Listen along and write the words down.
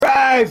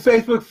Hi,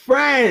 Facebook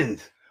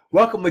friends.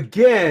 Welcome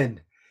again.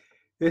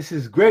 This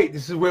is great.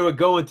 This is where we're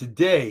going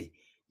today.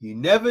 You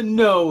never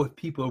know if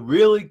people are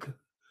really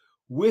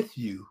with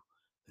you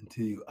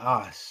until you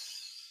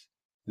ask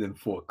them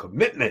for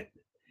commitment.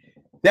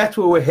 That's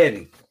where we're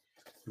heading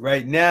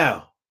right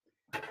now.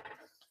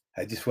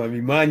 I just want to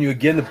remind you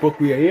again the book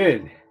we are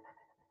in,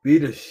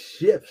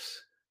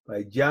 Leaderships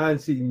by John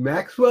C.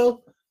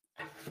 Maxwell,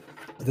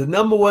 the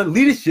 #1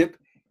 leadership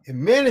and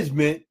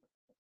management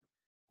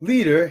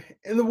leader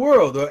in the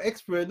world, or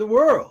expert in the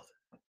world.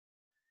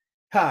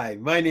 Hi,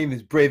 my name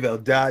is Brave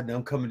Eldad, and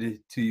I'm coming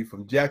to you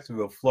from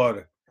Jacksonville,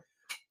 Florida.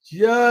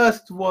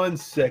 Just 1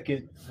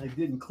 second. I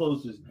didn't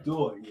close this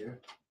door here.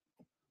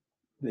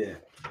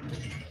 There.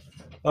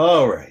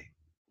 All right.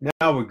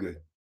 Now we're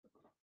good.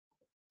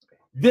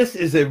 This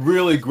is a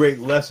really great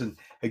lesson.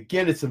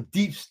 Again, it's some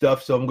deep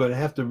stuff, so I'm going to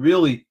have to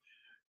really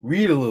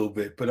read a little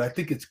bit, but I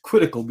think it's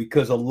critical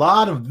because a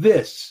lot of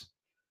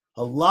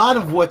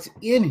what's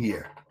in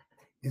here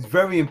is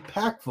very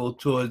impactful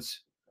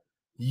towards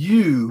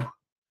you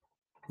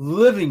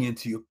living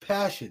into your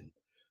passion.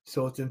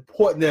 So it's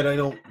important that I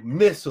don't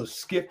miss or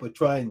skip or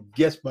try and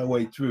guess my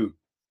way through.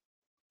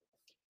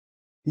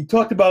 He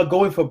talked about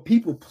going from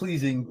people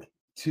pleasing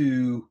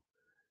to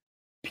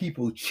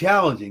people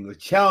challenging or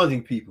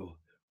challenging people.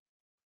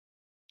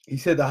 He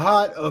said the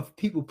heart of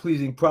people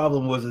pleasing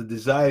problem was a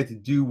desire to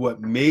do what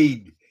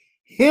made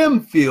him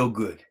feel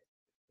good.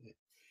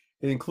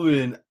 It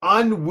included an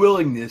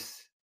unwillingness,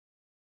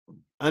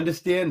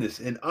 understand this,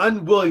 an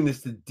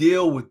unwillingness to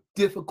deal with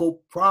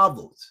difficult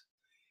problems.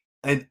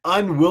 An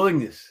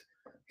unwillingness.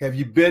 Have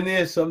you been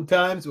there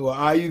sometimes, or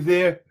are you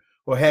there,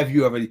 or have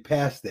you already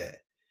passed that?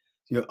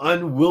 Your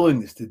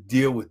unwillingness to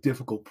deal with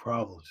difficult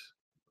problems.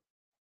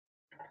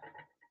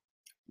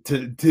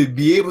 To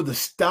be able to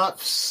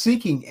stop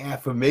seeking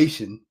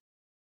affirmation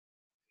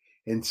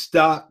and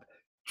stop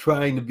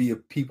trying to be a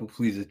people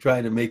pleaser,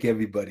 trying to make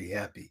everybody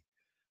happy.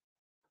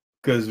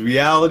 Because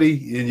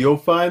reality, and you'll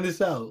find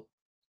this out,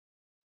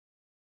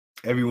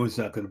 everyone's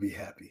not going to be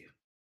happy.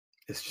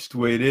 It's just the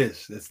way it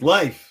is. It's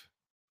life.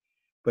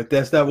 But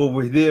that's not what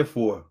we're there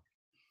for.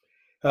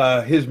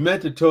 His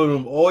mentor told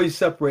him, always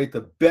separate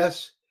the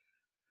best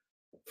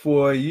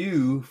for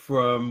you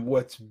from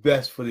what's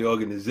best for the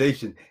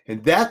organization.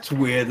 And that's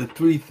where the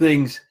three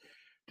things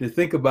to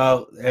think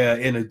about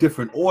in a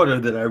different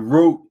order that I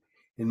wrote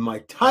in my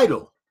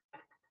title.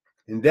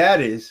 And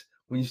that is,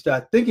 when you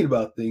start thinking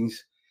about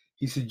things,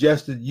 he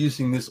suggested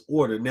using this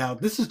order. Now,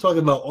 this is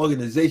talking about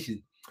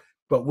organization,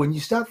 but when you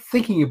start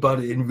thinking about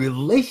it in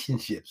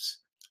relationships,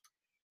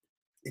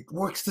 it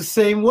works the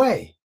same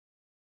way.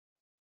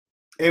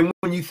 And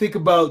when you think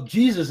about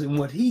Jesus and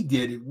what he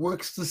did, it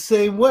works the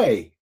same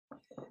way.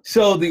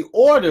 So the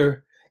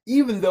order,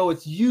 even though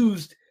it's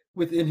used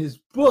within his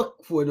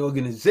book for an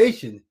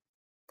organization,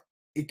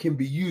 it can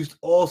be used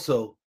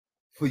also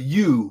for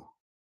you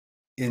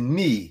and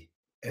me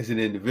as an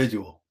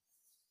individual.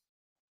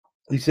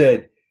 He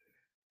said,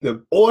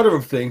 the order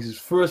of things is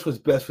first what's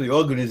best for the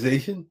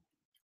organization.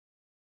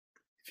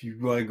 If you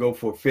want to go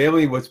for a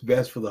family, what's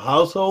best for the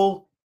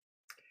household.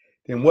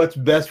 Then what's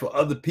best for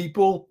other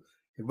people,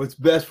 and what's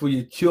best for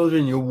your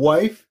children, your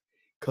wife,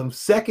 comes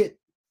second.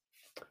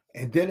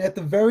 And then at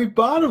the very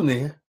bottom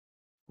there,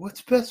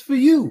 what's best for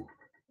you?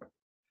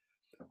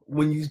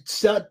 When you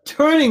start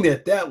turning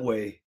it that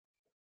way,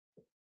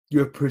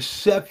 your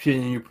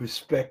perception and your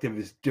perspective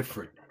is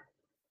different.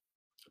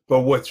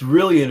 But what's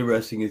really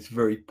interesting, it's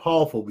very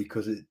powerful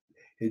because it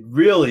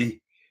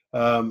really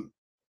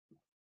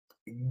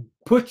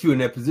puts you in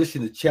that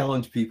position to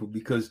challenge people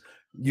because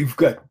you've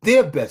got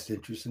their best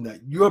interest and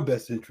not your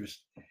best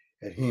interest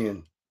at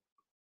hand.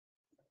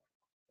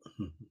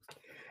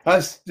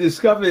 I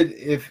discovered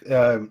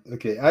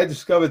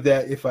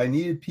that if I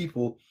needed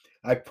people,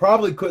 I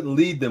probably couldn't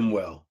lead them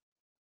well.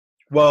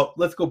 Well,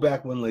 let's go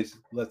back one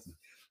lesson.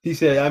 He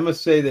said, I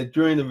must say that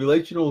during the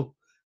relational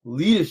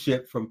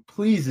leadership from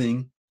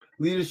pleasing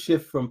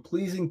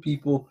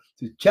people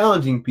to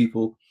challenging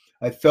people,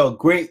 I felt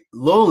great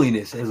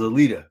loneliness as a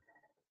leader.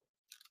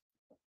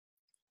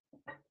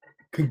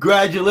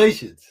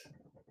 Congratulations.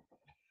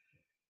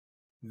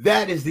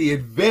 That is the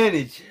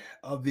advantage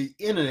of the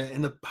internet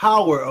and the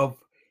power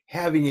of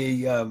having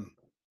a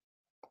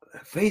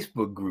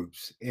Facebook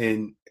groups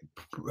and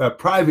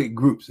private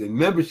groups and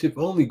membership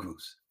only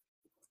groups.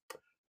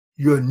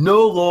 You're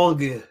no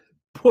longer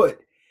put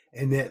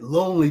in that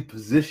lonely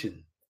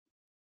position.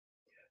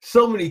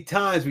 So many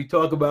times we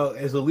talk about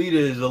as a leader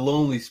is a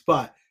lonely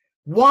spot.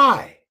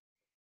 Why?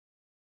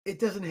 It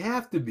doesn't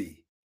have to be.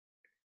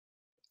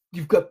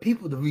 You've got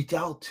people to reach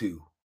out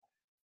to.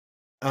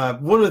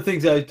 One of the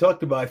things I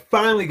talked about, I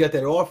finally got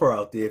that offer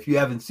out there. If you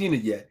haven't seen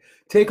it yet,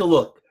 take a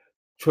look.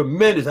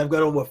 Tremendous. I've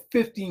got over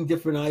 15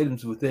 different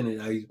items within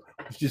it. I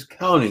was just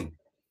counting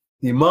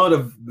the amount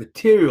of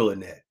material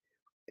in that.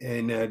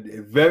 And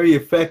very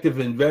effective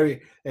and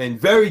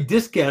very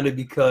discounted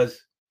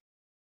because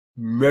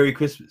Merry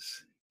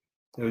Christmas.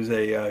 It was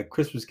a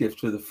Christmas gift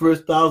for the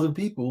first 1,000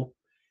 people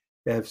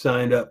that have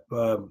signed up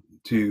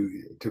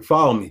to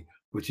follow me,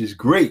 which is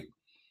great.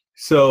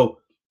 So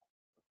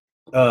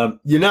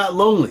you're not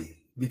lonely,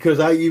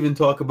 because I even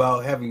talk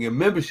about having a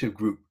membership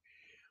group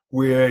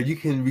where you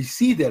can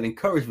receive that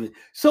encouragement.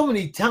 So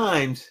many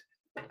times,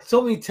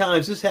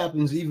 this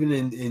happens even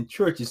in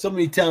churches. So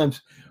many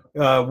times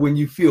when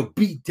you feel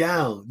beat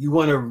down, you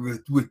want to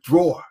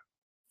withdraw.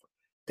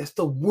 That's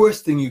the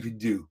worst thing you could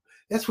do.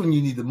 That's when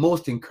you need the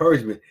most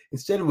encouragement.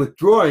 Instead of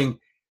withdrawing,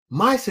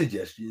 my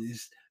suggestion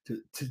is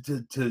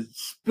to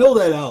spill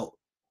that out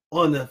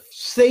on a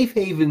safe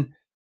haven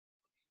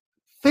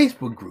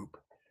Facebook group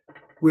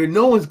where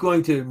no one's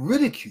going to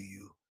ridicule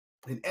you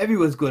and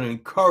everyone's going to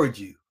encourage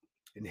you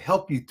and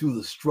help you through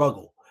the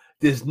struggle.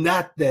 There's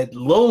not that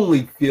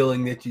lonely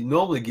feeling that you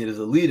normally get as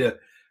a leader,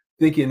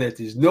 thinking that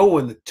there's no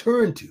one to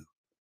turn to.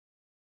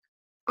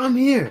 I'm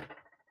here.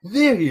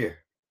 They're here.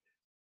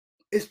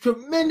 It's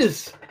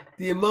tremendous,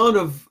 the amount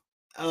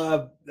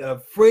of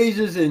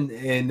phrases and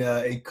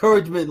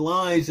encouragement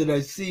lines that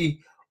I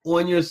see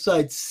on your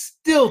site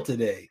still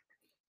today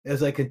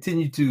as I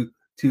continue to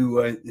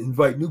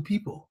invite new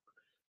people.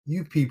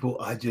 You people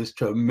are just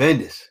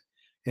tremendous.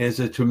 And it's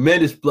a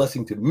tremendous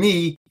blessing to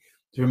me,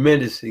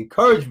 tremendous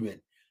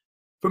encouragement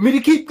for me to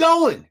keep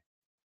going.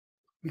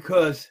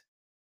 Because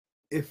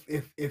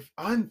if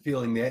I'm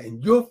feeling that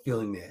and you're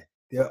feeling that,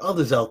 there are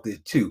others out there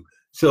too.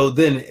 So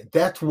then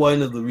that's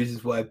one of the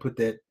reasons why I put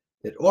that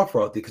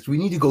offer out there, because we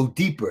need to go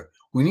deeper.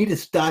 We need to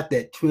start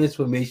that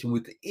transformation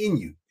within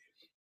you.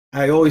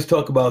 I always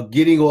talk about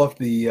getting out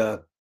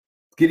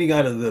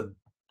of the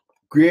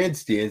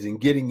grandstands and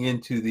getting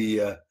into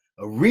the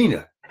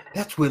arena.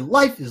 That's where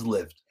life is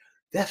lived.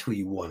 That's where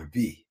you want to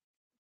be.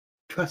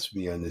 Trust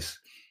me on this.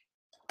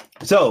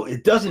 So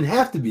it doesn't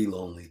have to be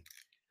lonely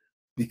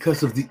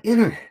because of the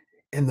internet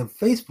and the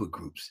Facebook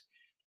groups.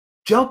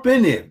 Jump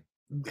in there.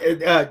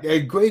 A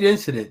great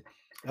incident.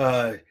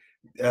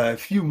 A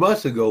few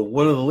months ago,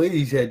 one of the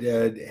ladies had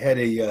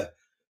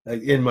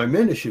in my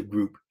mentorship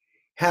group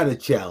had a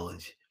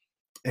challenge,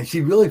 and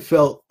she really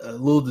felt a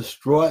little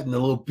distraught and a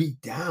little beat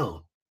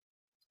down.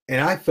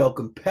 And I felt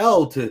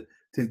compelled to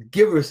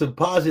give her some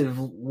positive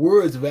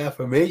words of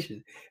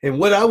affirmation. And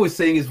what I was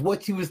saying is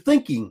what she was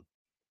thinking.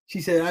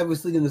 She said I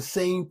was thinking the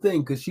same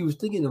thing, because she was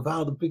thinking of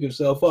how to pick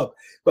herself up.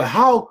 But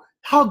how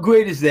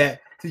great is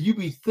that, to you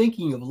be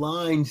thinking of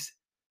lines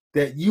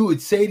that you would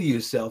say to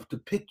yourself to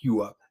pick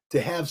you up, to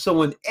have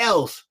someone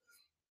else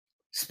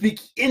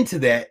speak into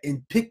that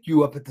and pick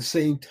you up at the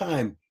same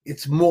time.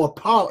 It's more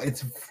powerful.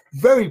 It's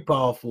very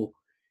powerful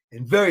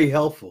and very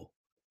helpful.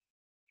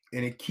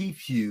 And it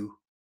keeps you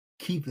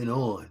keeping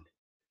on.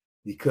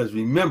 Because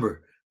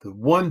remember, the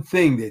one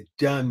thing that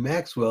John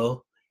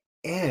Maxwell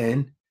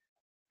and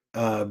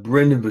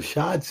Brendan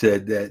Bashad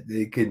said that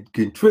they can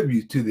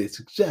contribute to their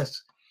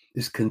success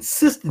is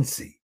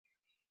consistency.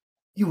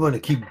 You want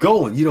to keep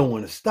going. You don't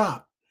want to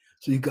stop.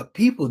 So you've got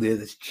people there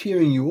that's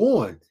cheering you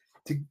on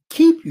to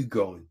keep you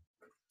going.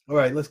 All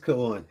right, let's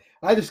go on.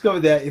 I discovered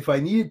that if I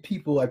needed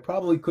people, I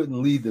probably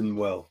couldn't lead them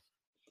well.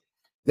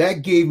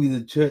 That gave me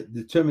the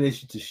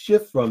determination to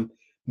shift from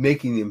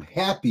making them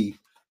happy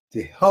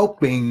to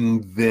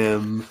helping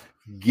them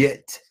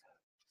get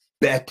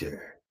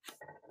better.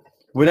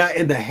 We're not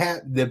in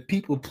the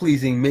people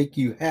pleasing, make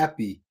you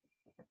happy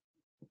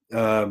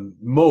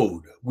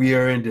mode. We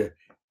are into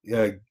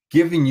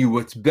giving you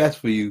what's best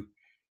for you.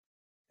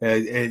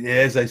 And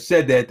as I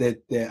said,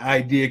 that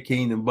idea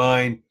came to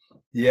mind.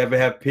 You ever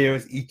have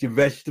parents eat your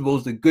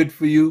vegetables that are good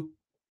for you?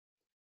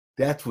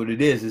 That's what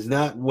it is. It's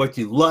not what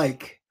you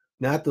like,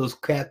 not those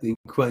Captain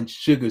Crunch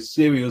sugar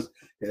cereals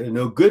that are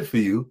no good for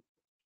you.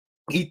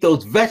 Eat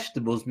those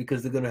vegetables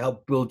because they're going to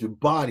help build your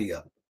body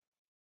up.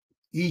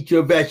 Eat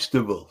your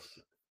vegetables.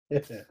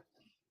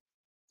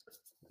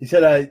 He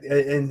said,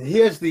 and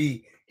here's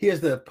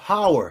the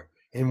power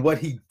in what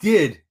he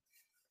did.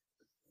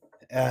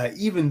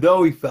 Even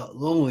though he felt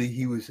lonely,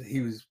 he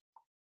was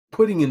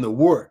putting in the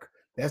work.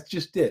 That's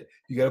just it.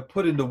 You got to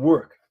put in the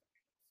work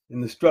in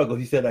the struggle.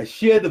 He said, I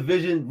shared the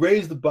vision,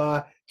 raised the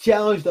bar,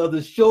 challenged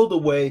others, showed the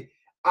way,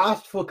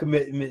 asked for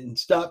commitment, and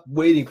stopped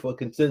waiting for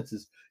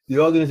consensus. The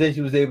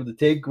organization was able to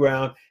take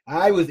ground.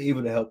 I was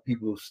able to help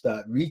people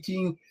start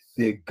reaching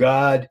their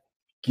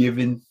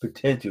God-given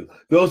potential.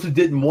 Those who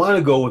didn't want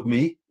to go with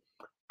me,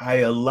 I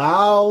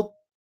allowed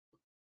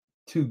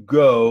to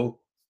go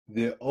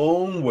their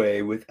own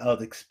way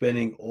without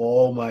expending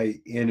all my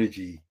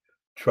energy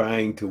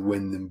trying to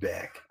win them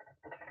back.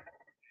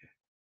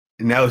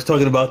 And I was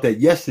talking about that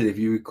yesterday. If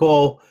you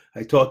recall,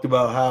 I talked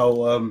about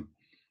how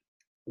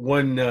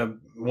one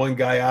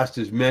guy asked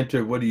his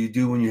mentor, what do you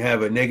do when you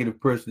have a negative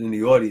person in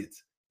the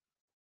audience?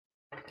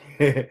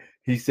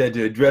 He said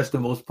to address the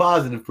most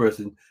positive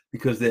person,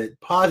 because that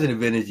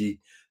positive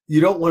energy,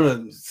 you don't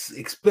want to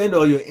expend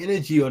all your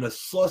energy on a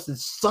source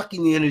that's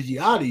sucking the energy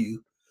out of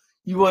you.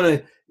 You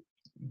want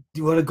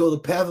to go the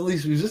path of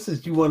least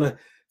resistance. You want to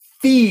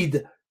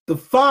feed the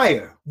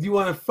fire. You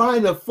want to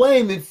find a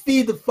flame and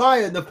feed the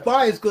fire, and the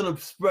fire is going to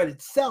spread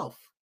itself.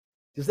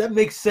 Does that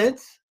make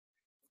sense?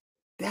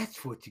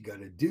 That's what you got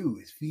to do,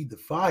 is feed the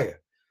fire.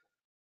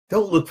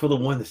 Don't look for the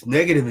one that's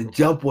negative and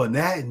jump on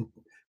that and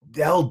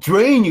they'll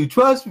drain you.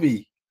 Trust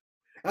me.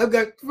 I've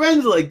got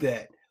friends like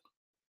that.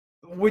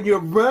 When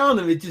you're around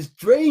them, it just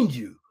drains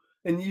you.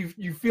 And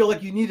you feel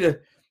like you need to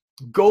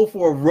go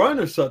for a run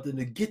or something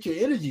to get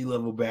your energy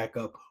level back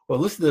up. Or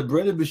listen to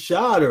Brendan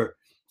Bashad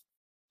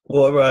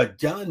or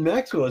John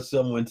Maxwell or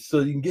someone so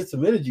you can get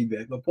some energy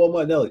back. Or Paul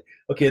Martinelli.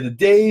 Okay, the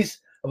days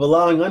of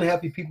allowing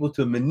unhappy people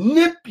to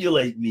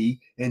manipulate me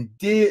and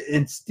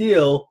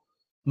steal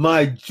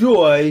my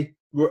joy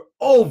were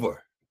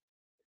over.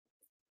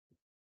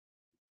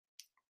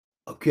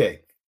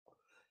 Okay.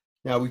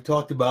 Now, we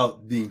talked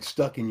about being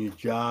stuck in your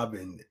job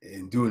and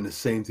doing the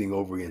same thing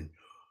over again.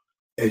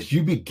 As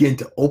you begin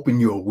to open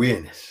your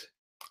awareness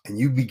and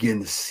you begin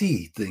to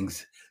see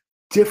things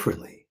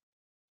differently,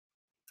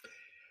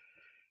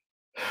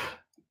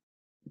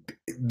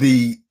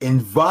 the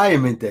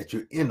environment that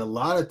you're in, a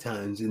lot of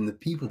times, and the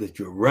people that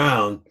you're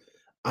around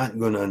aren't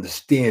going to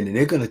understand, and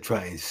they're going to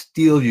try and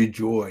steal your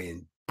joy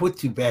and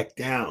put you back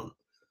down.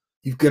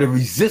 You've got to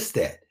resist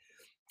that.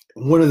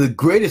 One of the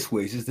greatest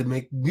ways is to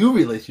make new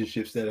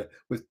relationships that are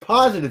with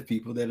positive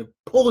people that are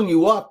pulling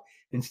you up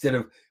instead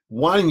of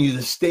wanting you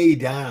to stay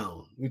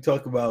down. We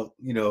talk about,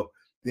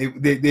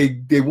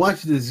 they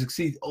want you to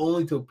succeed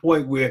only to a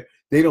point where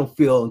they don't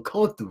feel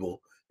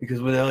uncomfortable,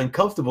 because when they're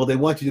uncomfortable, they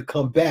want you to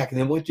come back, and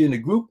they want you in a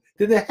group,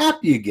 then they're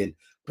happy again.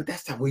 But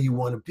that's not where you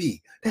want to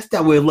be. That's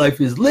not where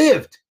life is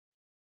lived.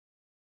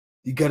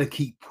 You got to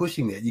keep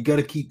pushing that. You got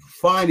to keep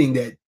finding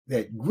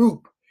that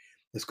group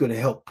that's going to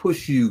help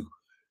push you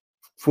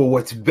for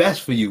what's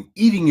best for you.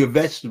 Eating your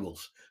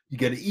vegetables. You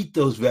got to eat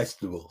those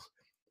vegetables.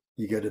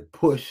 You got to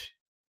push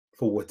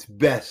for what's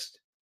best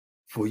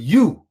for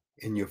you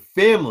and your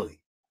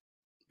family,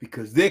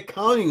 because they're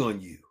counting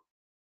on you.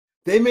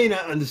 They may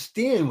not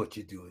understand what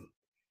you're doing,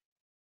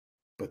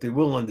 but they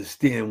will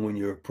understand when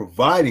you're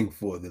providing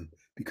for them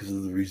because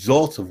of the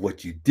results of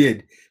what you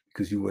did,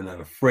 because you were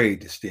not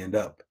afraid to stand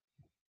up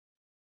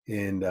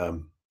and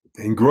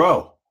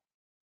grow.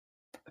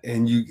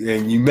 And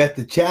you met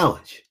the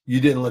challenge. You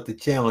didn't let the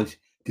challenge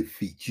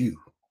defeat you.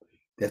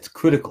 That's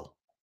critical.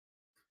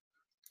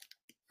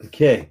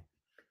 Okay.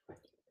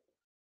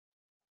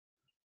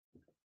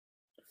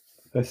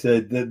 I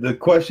said the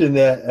question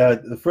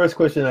that the first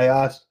question I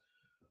asked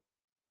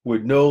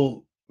would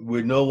no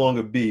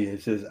longer be,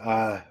 it says,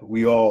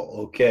 we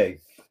all okay?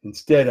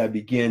 Instead, I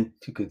began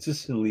to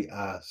consistently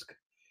ask,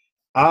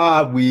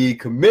 are we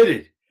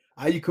committed?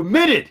 Are you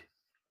committed?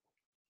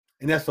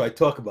 And that's what I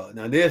talk about.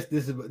 Now, this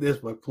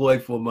is my ploy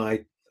for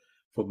my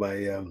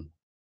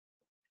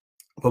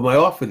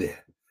offer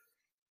there.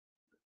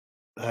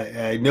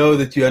 I know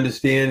that you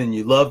understand and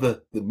you love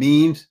the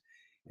memes,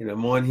 and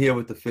I'm on here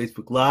with the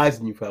Facebook Lives,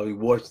 and you probably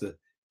watch the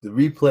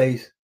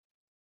replays.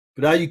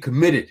 But are you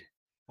committed?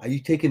 Are you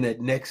taking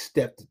that next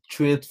step to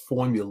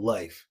transform your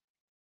life?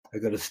 I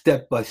got a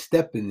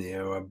step-by-step in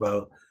there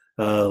about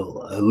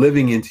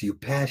living into your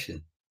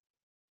passion.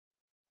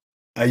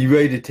 Are you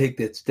ready to take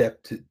that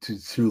step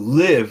to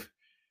live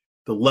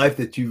the life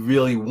that you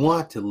really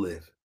want to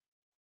live?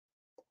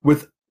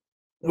 With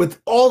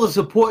all the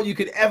support you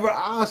could ever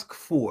ask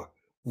for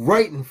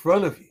right in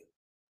front of you.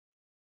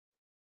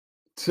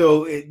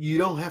 So you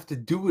don't have to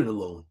do it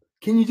alone.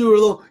 Can you do it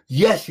alone?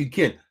 Yes, you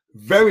can.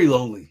 Very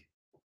lonely.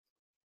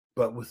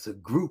 But with a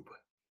group,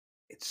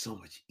 it's so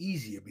much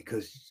easier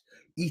because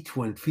each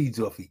one feeds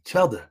off each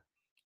other.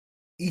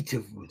 Each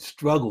of them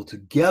struggle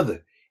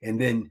together and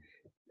then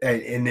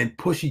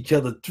push each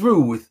other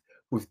through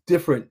with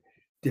different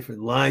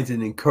lines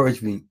and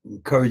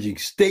encouraging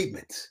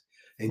statements.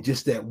 And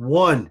just that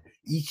one,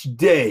 each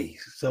day,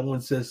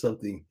 someone says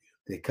something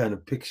that kind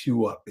of picks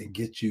you up and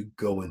gets you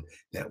going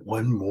that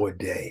one more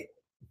day.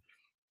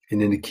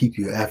 And then to keep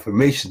your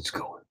affirmations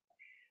going.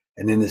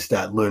 And then to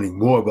start learning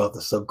more about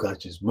the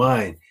subconscious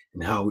mind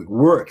and how it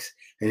works.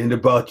 And then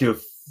about your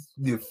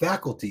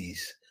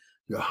faculties,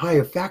 your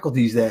higher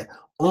faculties that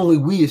only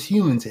we as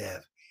humans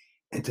have.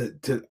 And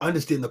to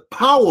understand the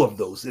power of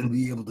those and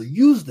be able to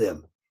use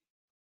them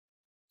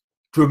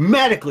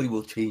dramatically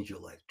will change your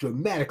life.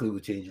 Dramatically will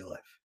change your life.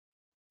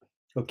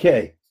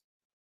 Okay.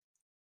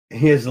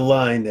 Here's the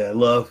line that I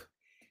love.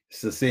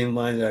 It's the same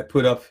line that I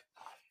put up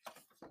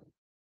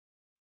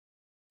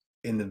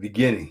in the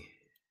beginning.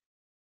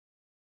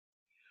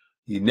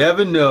 You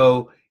never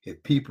know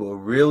if people are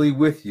really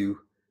with you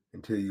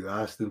until you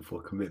ask them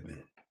for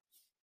commitment.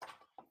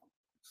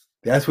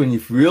 That's when you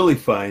really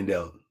find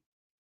out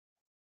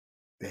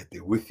that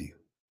they're with you.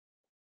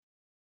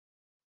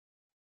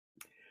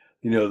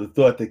 You know, the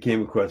thought that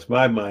came across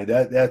my mind,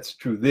 that's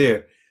true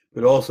there.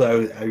 But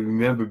also, I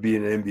remember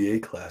being in an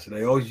MBA class, and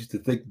I always used to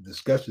think the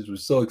discussions were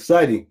so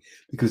exciting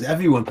because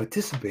everyone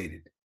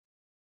participated.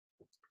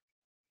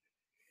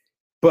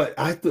 But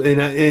I thought,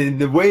 and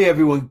the way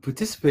everyone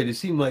participated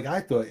seemed like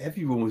I thought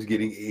everyone was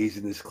getting A's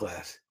in this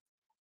class.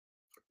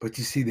 But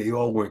you see, they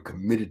all weren't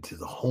committed to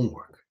the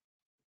homework,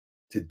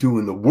 to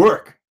doing the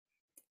work.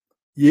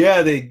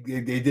 Yeah, they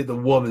did the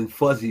warm and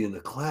fuzzy in the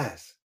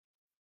class,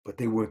 but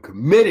they weren't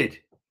committed.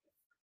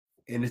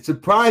 And it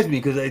surprised me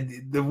because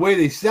the way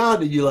they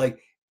sounded, you're like,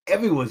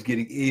 everyone's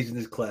getting A's in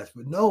this class,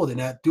 but no, they're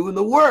not doing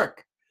the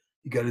work.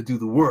 You got to do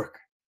the work,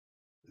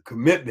 the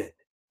commitment.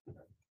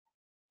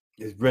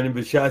 As Brendon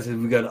Burchard says,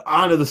 we got to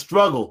honor the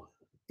struggle.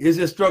 Is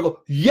there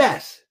struggle?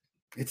 Yes.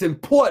 It's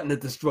important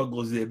that the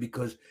struggle is there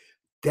because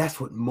that's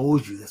what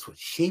molds you. That's what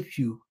shapes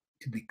you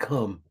to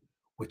become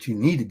what you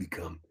need to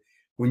become.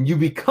 When you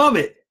become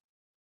it,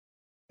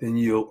 then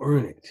you'll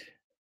earn it.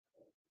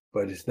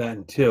 But it's not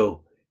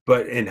until.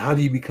 And how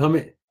do you become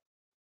it?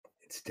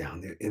 It's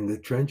down there in the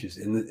trenches,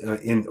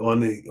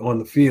 on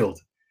the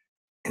field,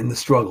 in the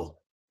struggle.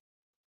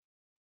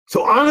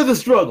 So honor the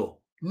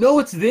struggle. Know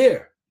it's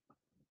there.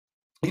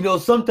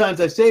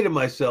 Sometimes I say to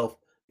myself,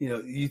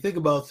 you think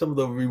about some of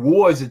the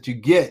rewards that you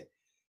get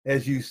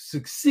as you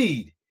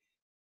succeed,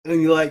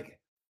 and you're like,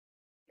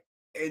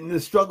 and the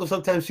struggle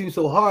sometimes seems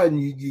so hard,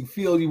 and you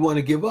feel you want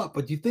to give up,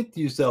 but you think to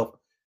yourself,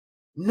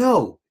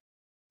 no,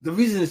 the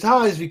reason it's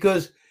hard is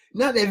because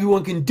not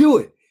everyone can do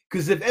it.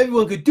 Because if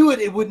everyone could do it,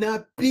 it would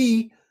not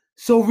be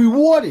so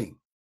rewarding.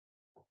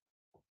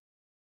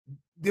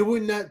 There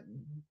would not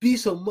be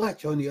so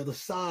much on the other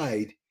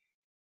side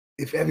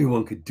if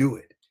everyone could do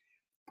it.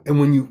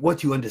 And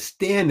once you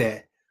understand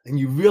that and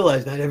you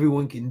realize not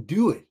everyone can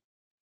do it,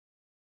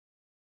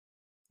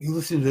 you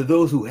listen to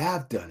those who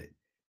have done it,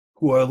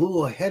 who are a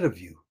little ahead of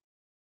you,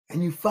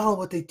 and you follow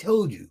what they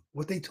told you,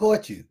 what they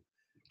taught you.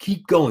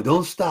 Keep going.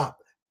 Don't stop.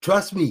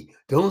 Trust me.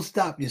 Don't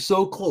stop. You're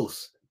so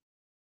close.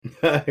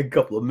 A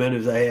couple of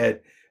mentors I had,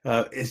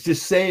 it's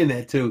just saying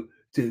that to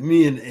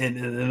me and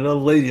another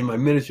lady in my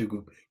ministry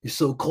group. You're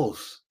so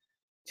close.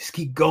 Just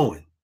keep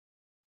going.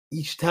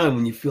 Each time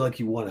when you feel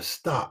like you want to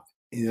stop,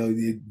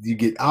 you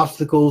get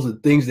obstacles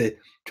and things that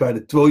try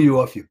to throw you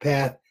off your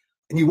path,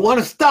 and you want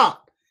to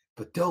stop,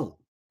 but don't.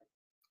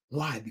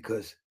 Why?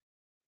 Because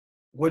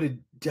what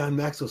did John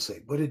Maxwell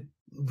say? What did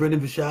Brendon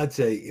Burchard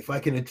say? If I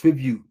can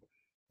attribute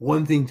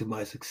one thing to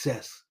my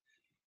success,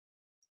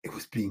 it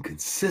was being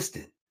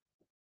consistent.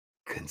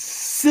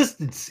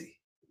 Consistency,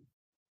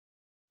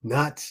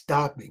 not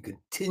stopping,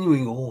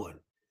 continuing on.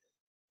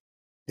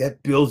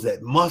 That builds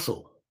that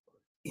muscle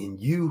in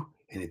you,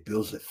 and it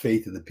builds the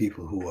faith of the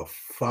people who are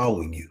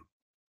following you.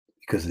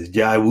 Because as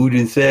Jai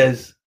Wooden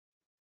says,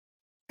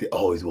 they're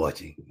always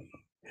watching.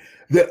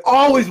 They're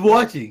always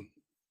watching.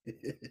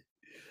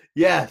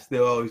 Yes,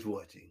 they're always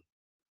watching.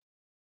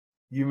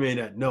 You may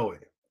not know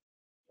it,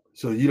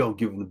 so you don't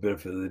give them the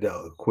benefit of the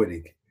doubt of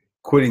quitting.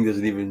 Quitting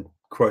doesn't even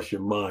crush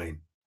your mind.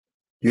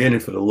 You're in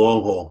it for the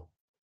long haul.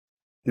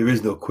 There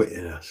is no quit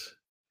in us.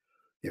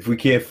 If we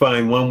can't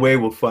find one way,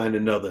 we'll find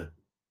another.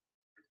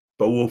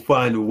 But we'll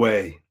find a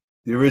way.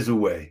 There is a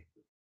way.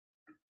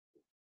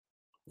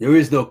 There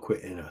is no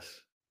quit in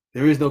us.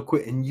 There is no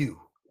quit in you.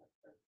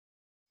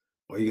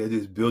 All you got to do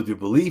is build your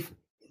belief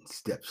and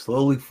step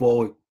slowly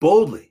forward,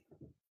 boldly.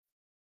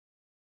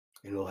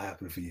 And it'll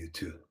happen for you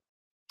too.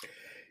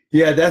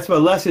 Yeah, that's my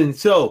lesson.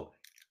 So,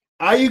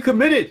 are you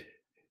committed?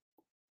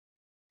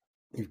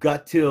 You've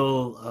got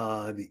till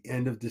the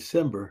end of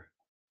December.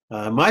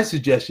 My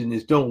suggestion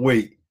is don't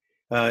wait.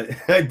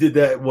 I did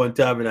that one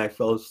time and I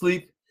fell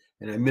asleep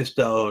and I missed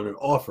out on an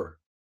offer.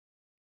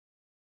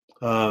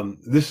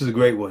 This is a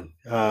great one.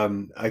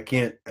 I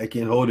can't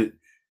hold it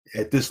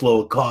at this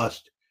low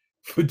cost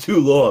for too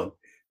long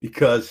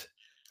because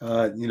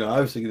I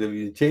was thinking of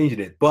even changing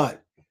it.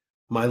 But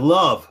my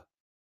love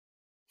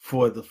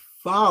for the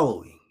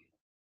following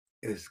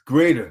is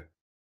greater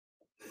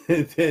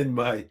than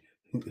my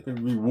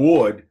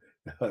reward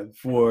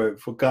for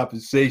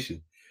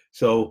compensation.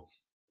 So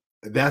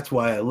that's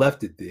why I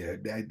left it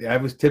there. I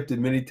was tempted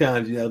many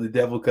times. The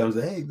devil comes,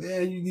 hey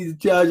man, you need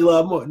to charge a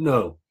lot more.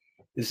 No,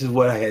 this is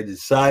what I had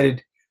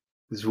decided.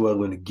 This is what I'm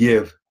going to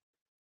give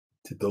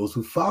to those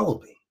who follow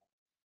me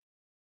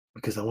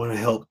because I want to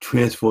help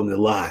transform their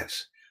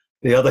lives.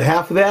 The other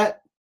half of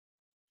that,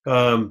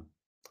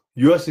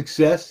 your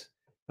success.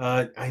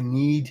 I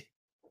need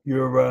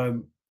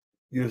your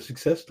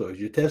success stories,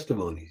 your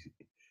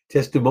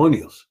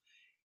testimonials.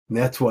 And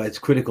that's why it's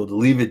critical to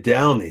leave it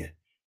down there,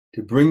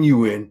 to bring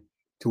you in,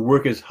 to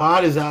work as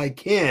hard as I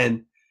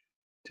can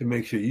to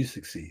make sure you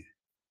succeed.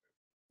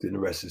 Then the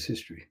rest is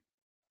history.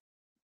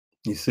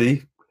 You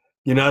see,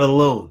 you're not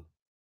alone.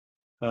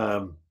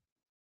 And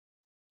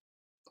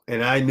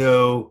I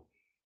know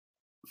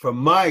from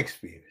my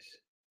experience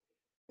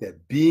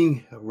that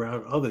being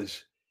around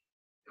others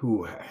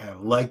who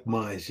have like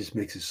minds just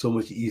makes it so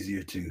much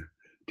easier to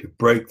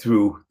break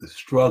through the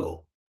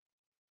struggle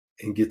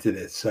and get to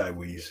that side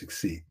where you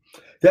succeed.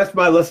 That's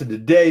my lesson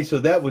today. So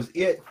that was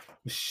it.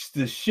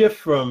 The shift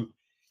from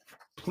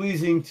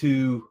pleasing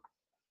to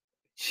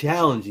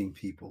challenging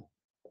people.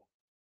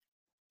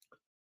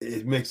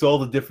 It makes all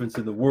the difference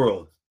in the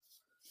world.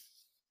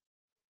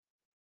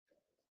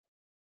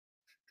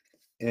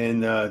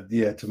 And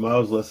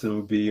tomorrow's lesson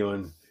will be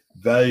on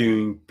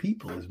valuing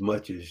people as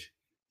much as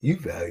you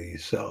value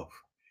yourself.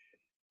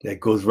 That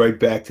goes right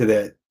back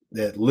to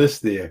that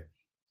list there.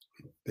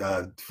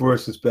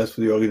 First, what's best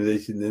for the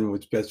organization, then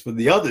what's best for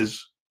the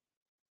others,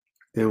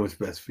 then what's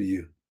best for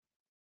you.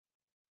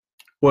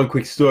 One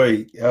quick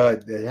story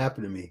that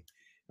happened to me.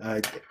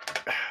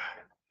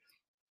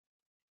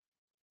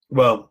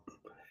 Well,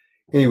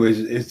 anyways,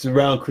 it's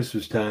around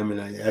Christmas time,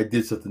 and I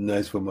did something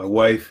nice for my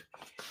wife,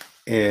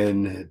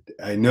 and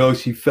I know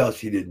she felt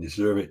she didn't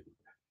deserve it,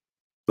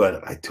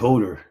 but I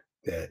told her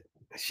that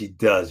she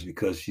does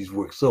because she's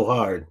worked so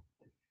hard.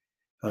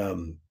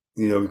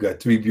 We've got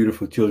three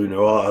beautiful children.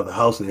 They're all out of the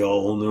house, and they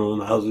all own their own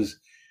houses.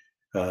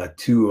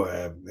 Two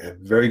have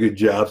very good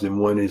jobs, and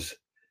one is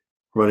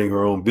running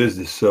her own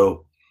business.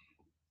 So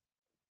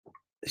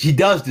she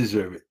does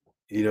deserve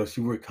it.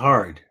 She worked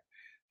hard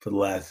for the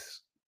last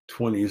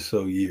 20 or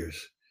so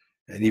years.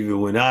 And even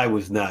when I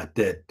was not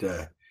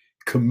that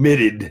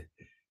committed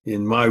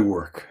in my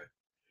work,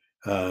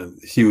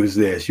 she was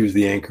there. She was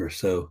the anchor.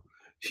 So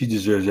she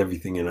deserves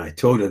everything. And I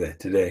told her that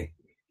today,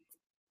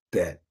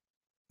 that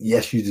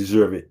yes, you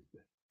deserve it.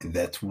 And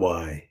that's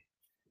why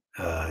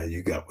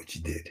you got what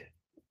you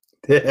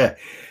did.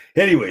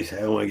 Anyways,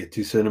 I don't want to get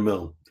too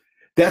sentimental.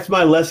 That's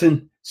my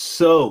lesson.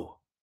 So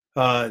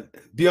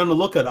be on the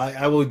lookout.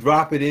 I will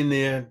drop it in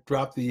there,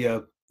 drop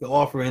the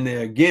offer in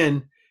there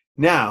again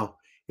now.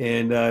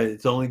 And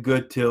it's only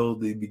good till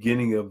the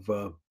beginning of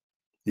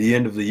the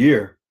end of the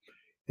year.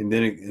 And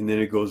then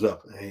it goes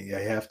up. I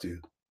have to.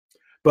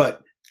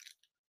 But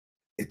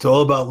it's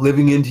all about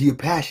living into your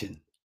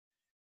passion.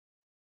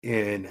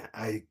 And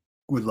I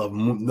would love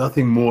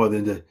nothing more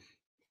than to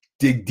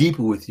dig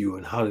deeper with you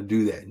on how to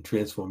do that and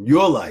transform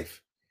your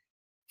life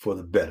for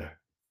the better.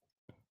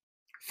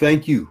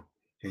 Thank you,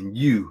 and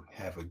you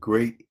have a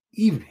great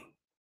evening.